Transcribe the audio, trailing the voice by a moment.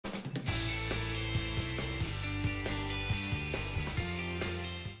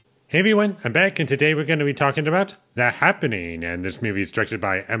Hey everyone, I'm back, and today we're going to be talking about The Happening, and this movie is directed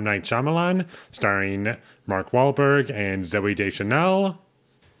by M. Night Shyamalan, starring Mark Wahlberg and Zooey Deschanel.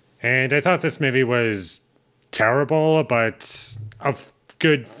 And I thought this movie was terrible, but a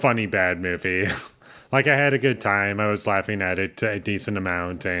good, funny, bad movie. Like, I had a good time, I was laughing at it a decent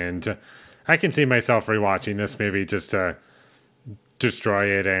amount, and I can see myself rewatching this movie just to destroy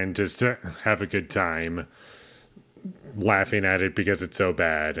it and just to have a good time laughing at it because it's so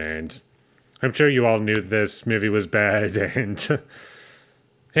bad. And I'm sure you all knew this movie was bad, and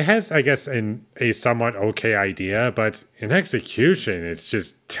it has, I guess, a somewhat okay idea, but in execution it's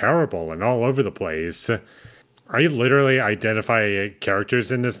just terrible and all over the place. I literally identify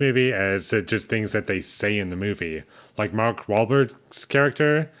characters in this movie as just things that they say in the movie. Like Mark Wahlberg's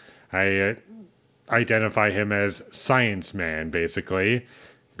character, I identify him as Science Man, basically,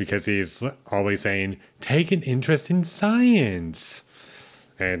 because he's always saying, take an interest in science.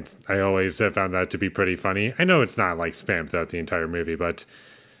 And I always have found that to be pretty funny. I know it's not like spam throughout the entire movie, but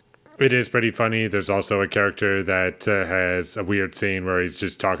it is pretty funny. There's also a character that has a weird scene where he's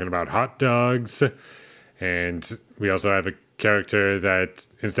just talking about hot dogs. And we also have a character that,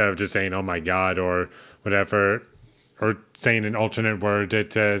 instead of just saying, oh my God, or whatever, or saying an alternate word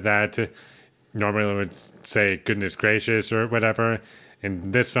to that, normally would say goodness gracious or whatever.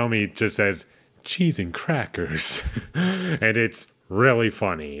 In this film, he just says, cheese and crackers. And it's really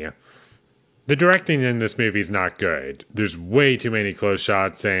funny. The directing in this movie is not good. There's way too many close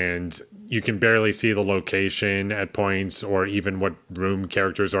shots, and you can barely see the location at points, or even what room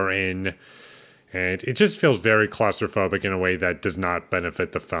characters are in. And it just feels very claustrophobic in a way that does not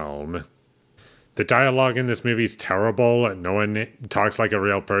benefit the film. The dialogue in this movie is terrible. No one talks like a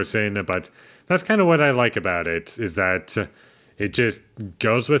real person, but that's kind of what I like about it, is that it just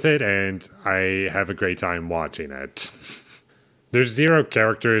goes with it, and I have a great time watching it. There's zero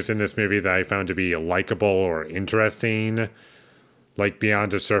characters in this movie that I found to be likable or interesting, like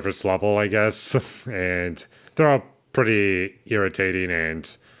beyond a surface level, I guess. And they're all pretty irritating,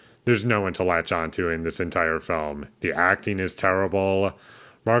 and there's no one to latch onto in this entire film. The acting is terrible.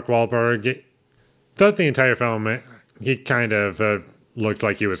 Mark Wahlberg, throughout the entire film, he kind of looked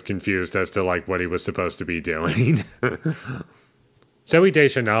like he was confused as to like what he was supposed to be doing. Zooey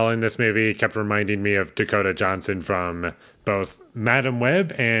Deschanel in this movie kept reminding me of Dakota Johnson from both Madam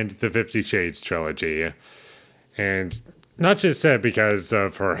Web and the 50 Shades trilogy. And not just because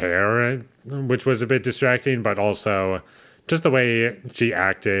of her hair, which was a bit distracting, but also just the way she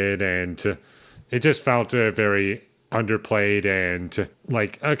acted, and it just felt very underplayed and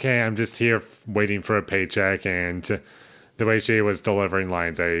like, okay, I'm just here waiting for a paycheck, and the way she was delivering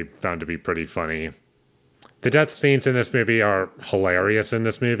lines I found to be pretty funny. The death scenes in this movie are hilarious in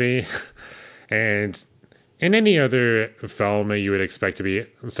this movie, and in any other film you would expect to be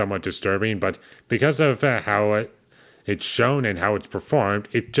somewhat disturbing, but because of how it's shown and how it's performed,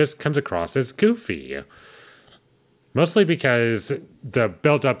 it just comes across as goofy. Mostly because the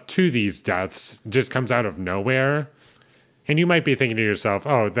build-up to these deaths just comes out of nowhere, and you might be thinking to yourself,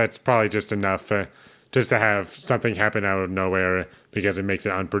 oh, that's probably just enough just to have something happen out of nowhere because it makes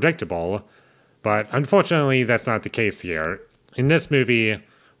it unpredictable. But unfortunately, that's not the case here. In this movie,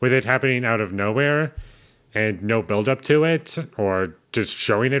 with it happening out of nowhere and no build-up to it, or just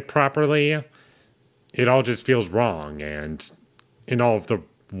showing it properly, it all just feels wrong, and in all of the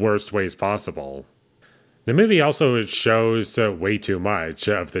worst ways possible. The movie also shows way too much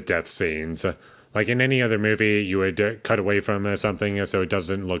of the death scenes. Like in any other movie, you would cut away from something so it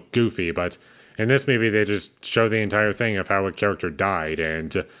doesn't look goofy, but in this movie, they just show the entire thing of how a character died,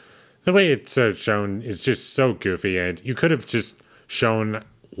 and the way it's shown is just so goofy, and you could have just shown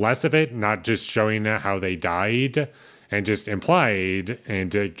less of it, not just showing how they died, and just implied and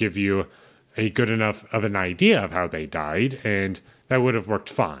give you a good enough of an idea of how they died, and that would have worked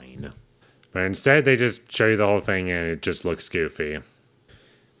fine. But instead, they just show you the whole thing, and it just looks goofy.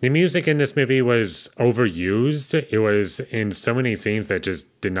 The music in this movie was overused. It was in so many scenes that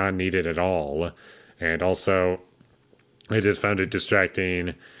just did not need it at all. And also, I just found it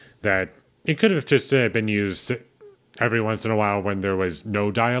distracting that it could have just been used every once in a while when there was no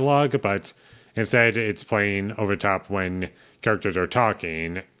dialogue, but instead it's playing over top when characters are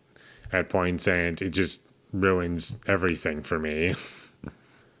talking at points, and it just ruins everything for me.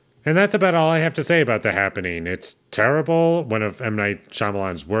 And that's about all I have to say about The Happening. It's terrible, one of M. Night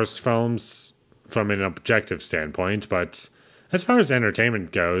Shyamalan's worst films from an objective standpoint, but as far as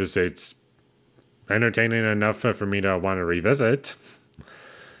entertainment goes, it's entertaining enough for me to want to revisit.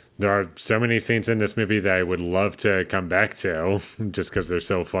 There are so many scenes in this movie that I would love to come back to, just because they're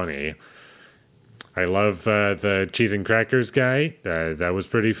so funny. I love the cheese and crackers guy. That was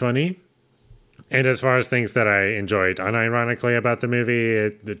pretty funny. And as far as things that I enjoyed unironically about the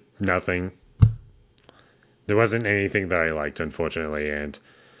movie, nothing. There wasn't anything that I liked, unfortunately. And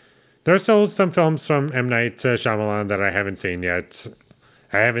there are still some films from M. Night Shyamalan that I haven't seen yet.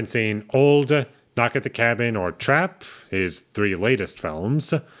 I haven't seen Old, Knock at the Cabin, or Trap, his 3 latest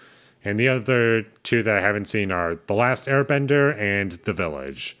films. And the other 2 that I haven't seen are The Last Airbender and The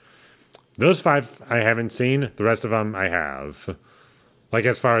Village. Those 5 I haven't seen. The rest of them I have. Like,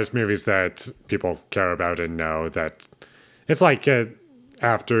 as far as movies that people care about and know, that it's like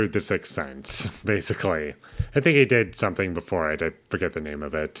after The Sixth Sense, basically. I think he did something before it. I forget the name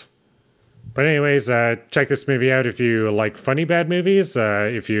of it. But anyways, check this movie out if you like funny bad movies.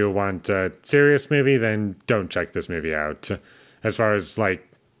 If you want a serious movie, then don't check this movie out. As far as, like,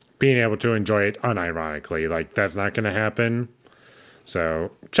 being able to enjoy it unironically, like, that's not going to happen.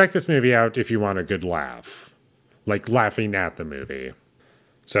 So check this movie out if you want a good laugh. Like, laughing at the movie.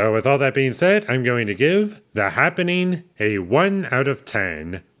 So with all that being said, I'm going to give The Happening a 1 out of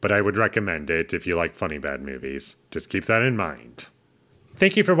 10, but I would recommend it if you like funny bad movies. Just keep that in mind.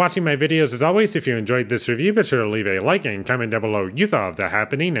 Thank you for watching my videos as always. If you enjoyed this review, be sure to leave a like and comment down below what you thought of The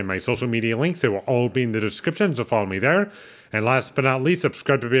Happening, and my social media links, they will all be in the description, so follow me there. And last but not least,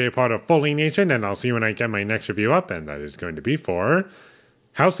 subscribe to be a part of Foley Nation, and I'll see you when I get my next review up, and that is going to be for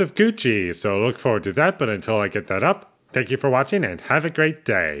House of Gucci. So look forward to that, but until I get that up, thank you for watching and have a great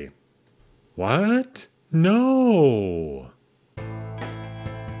day. What? No.